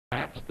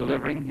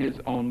delivering his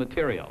own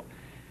material.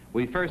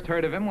 We first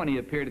heard of him when he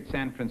appeared at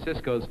San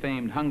Francisco's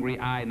famed Hungry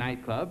Eye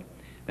nightclub.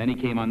 Then he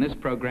came on this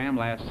program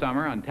last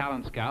summer on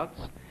Talent Scouts,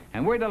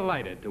 and we're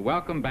delighted to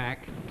welcome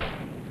back...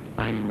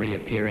 I'm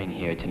reappearing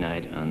here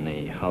tonight on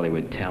the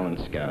Hollywood Talent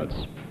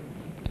Scouts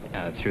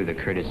through the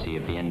courtesy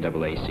of the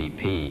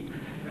NAACP,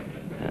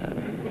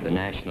 the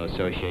National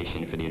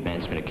Association for the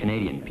Advancement of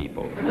Canadian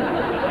People.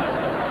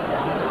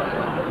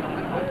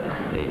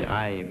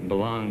 I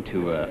belong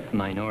to a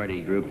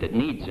minority group that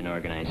needs an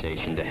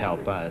organization to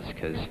help us,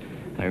 because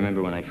I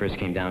remember when I first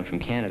came down from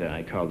Canada,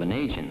 I called an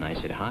agent and I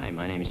said, "Hi,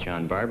 my name is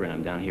John Barbour and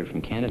I'm down here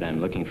from Canada. I'm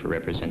looking for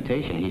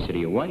representation." He said, "Are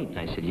you white?" And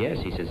I said,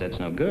 "Yes." He says, "That's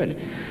no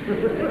good."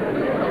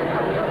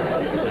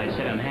 I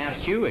said, "I'm half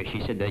Jewish."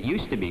 He said, "That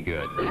used to be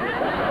good."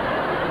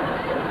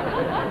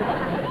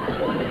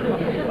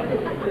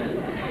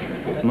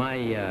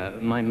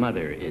 My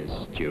mother is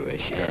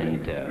Jewish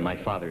and my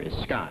father is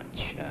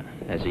Scotch.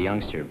 As a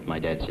youngster, my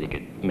dad said he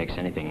could mix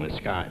anything with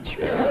Scotch.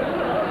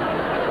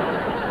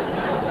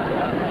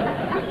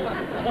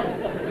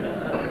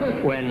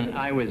 When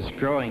I was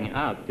growing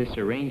up, this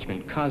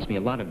arrangement caused me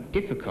a lot of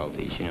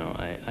difficulties, you know.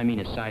 I mean,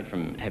 aside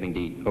from having to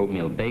eat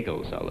oatmeal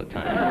bagels all the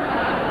time.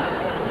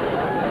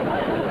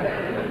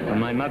 When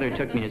my mother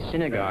took me to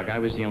synagogue, I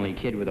was the only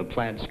kid with a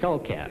plaid skull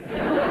cap.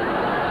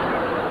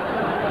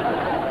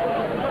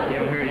 You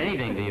haven't heard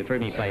anything till you've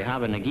heard me play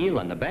Hava Nagil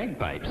on the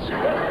bagpipes.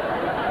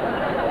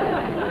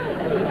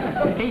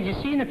 Hey, did you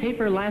see in the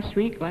paper last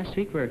week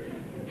where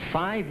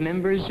 5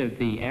 members of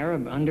the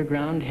Arab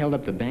underground held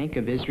up the Bank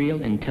of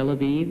Israel in Tel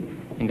Aviv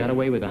and got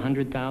away with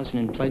 100,000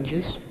 in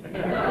pledges?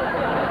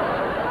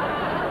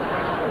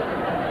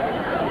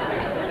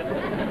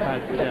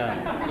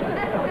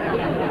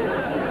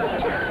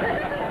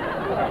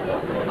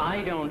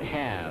 I don't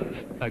have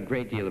a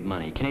great deal of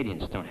money.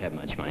 Canadians don't have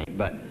much money,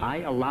 but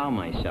I allow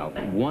myself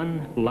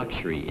one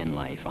luxury in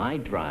life. I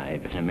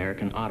drive an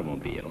American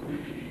automobile.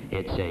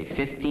 It's a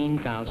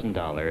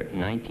 $15,000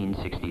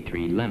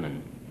 1963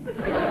 Lemon.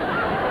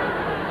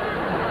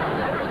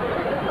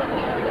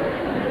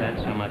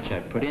 That's how much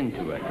I've put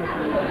into it.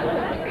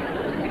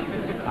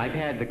 I've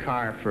had the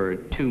car for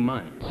 2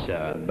 months,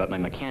 but my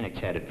mechanics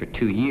had it for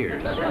 2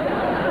 years.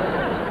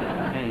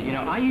 And, you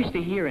know, I used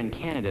to hear in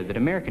Canada that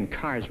American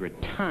cars were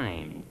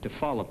timed to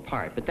fall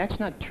apart, but that's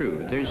not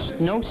true. There's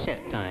no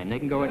set time. They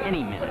can go at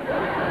any minute.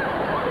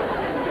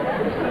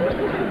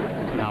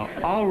 Now,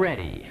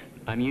 already,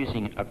 I'm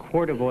using a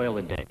quart of oil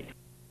a day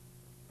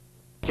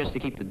just to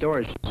keep the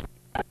doors.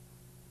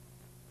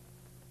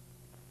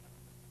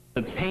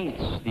 The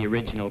paint's the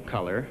original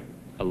color,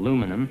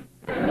 aluminum.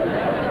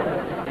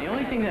 The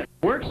only thing that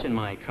works in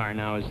my car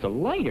now is the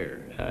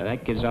lighter.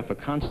 That gives off a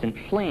constant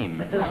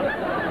flame. It's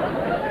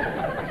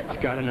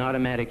got an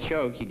automatic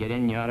choke. You get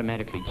in, you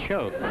automatically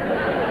choke.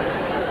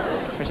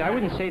 Of course, I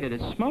wouldn't say that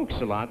it smokes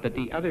a lot, but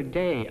the other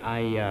day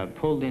I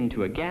pulled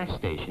into a gas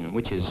station,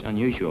 which is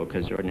unusual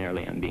because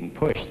ordinarily I'm being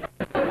pushed.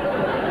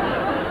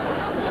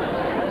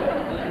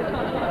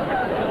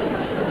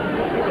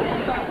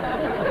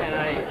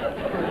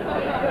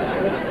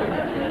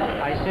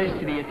 I says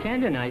to the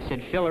attendant, I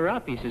said, "Fill her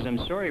up." He says, "I'm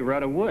sorry, we're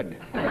out of wood."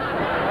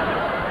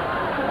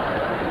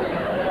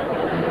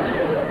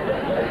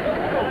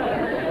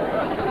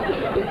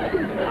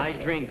 I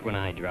drink when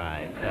I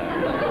drive.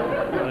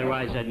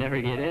 Otherwise, I'd never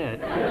get in.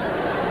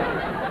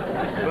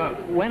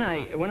 But when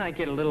I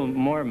get a little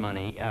more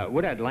money,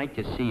 what I'd like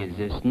to see is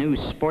this new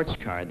sports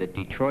car that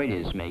Detroit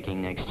is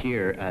making next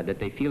year that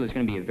they feel is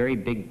going to be a very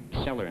big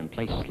seller in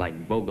places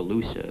like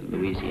Bogalusa,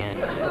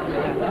 Louisiana.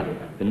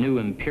 The new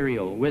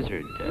Imperial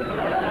Wizard.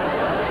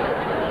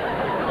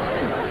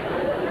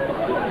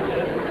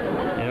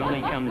 It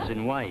only comes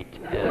in white.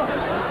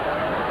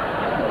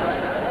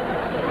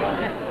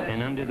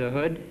 And under the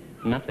hood,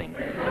 nothing.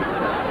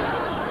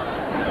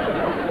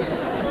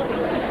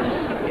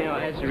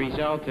 As a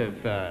result of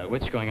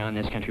what's going on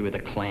in this country with the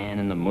Klan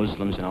and the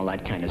Muslims and all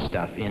that kind of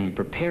stuff, in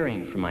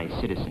preparing for my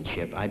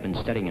citizenship, I've been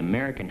studying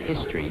American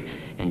history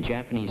and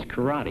Japanese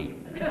karate.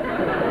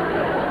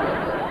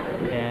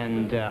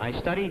 And I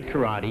studied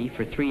karate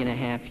for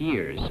 3.5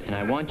 years, and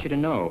I want you to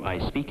know I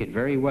speak it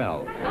very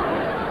well.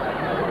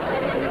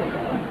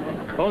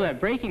 Oh, that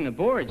breaking the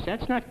boards,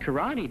 that's not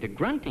karate. The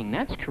grunting,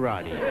 that's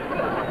karate.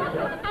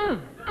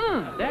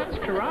 That's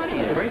karate.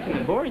 And breaking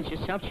the boards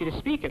just helps you to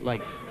speak it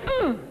like,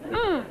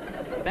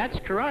 That's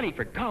karate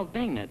for God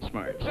dang, that's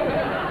smart.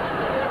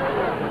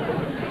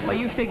 Well,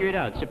 you figure it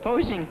out.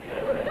 Supposing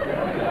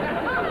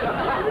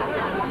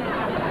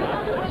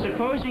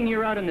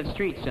you're out on the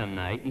street some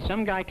night and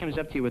some guy comes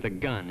up to you with a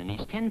gun and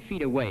he's 10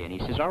 feet away and he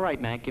says, "All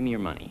right, Mac, give me your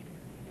money."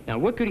 Now,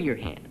 what good are your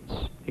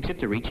hands? Except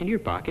to reach into your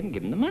pocket and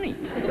give him the money.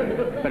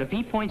 But if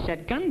he points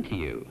that gun to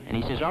you and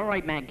he says, "All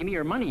right, Mac, give me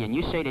your money," and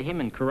you say to him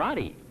in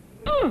karate,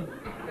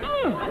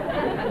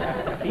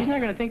 he's not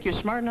going to think you're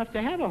smart enough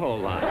to have a whole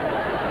lot.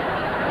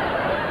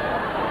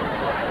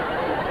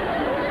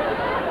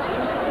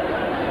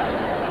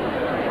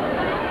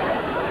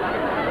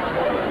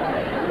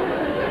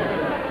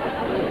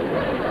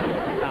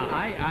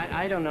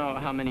 I don't know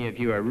how many of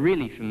you are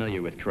really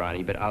familiar with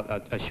karate, but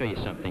I'll show you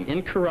something.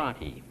 In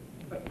karate,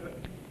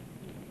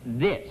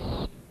 this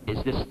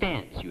is the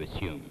stance you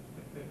assume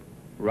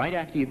right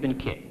after you've been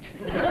kicked.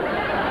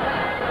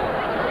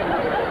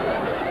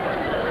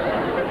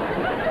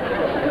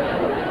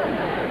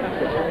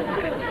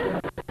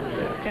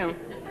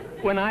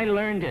 When I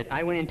learned it,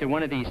 I went into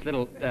one of these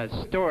little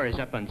stores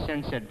up on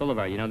Sunset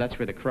Boulevard. You know, that's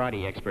where the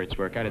karate experts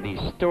work, out of these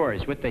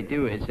stores. What they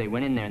do is they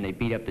went in there and they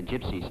beat up the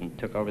gypsies and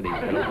took over these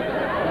little...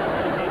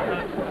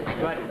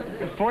 But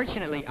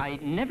fortunately, I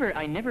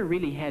never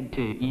really had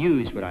to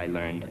use what I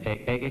learned,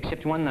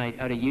 except one night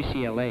out at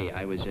UCLA,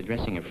 I was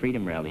addressing a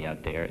freedom rally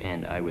out there,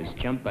 and I was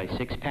jumped by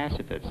 6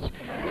 pacifists.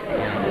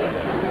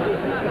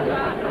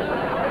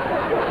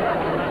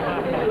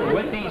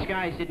 What these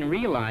guys didn't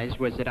realize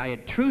was that I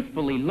had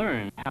truthfully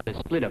learned how to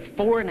split a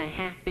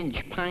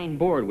 4.5-inch pine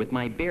board with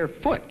my bare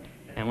foot.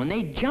 And when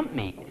they jumped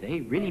me,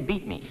 they really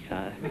beat me.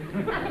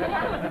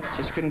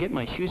 Just couldn't get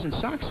my shoes and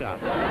socks off.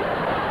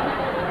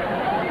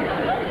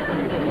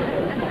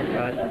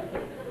 But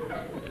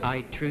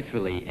I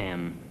truthfully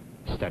am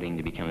studying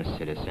to become a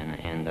citizen,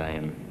 and I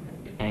am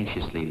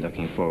anxiously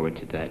looking forward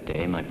to that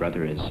day. My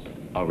brother is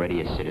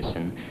already a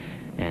citizen,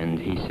 and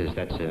he says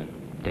that's a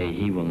day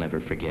he will never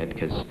forget,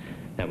 because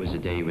that was the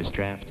day he was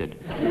drafted.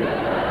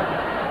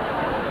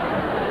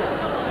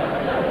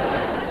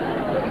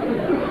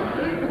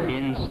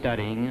 In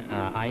studying,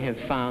 I have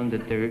found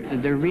that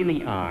there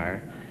really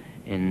are,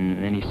 in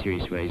many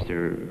serious ways,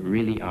 there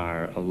really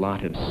are a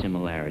lot of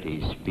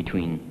similarities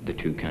between the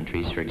two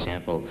countries. For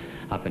example,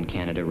 up in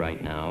Canada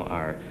right now,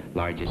 our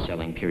largest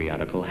selling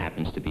periodical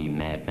happens to be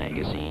Mad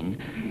Magazine.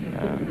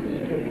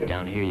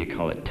 Down here you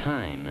call it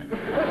Time.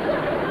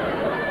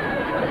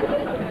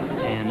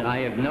 And I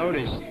have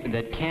noticed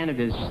that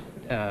Canada's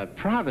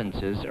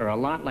provinces are a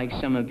lot like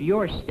some of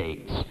your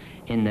states,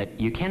 in that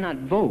you cannot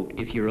vote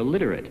if you're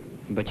illiterate,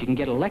 but you can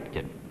get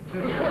elected.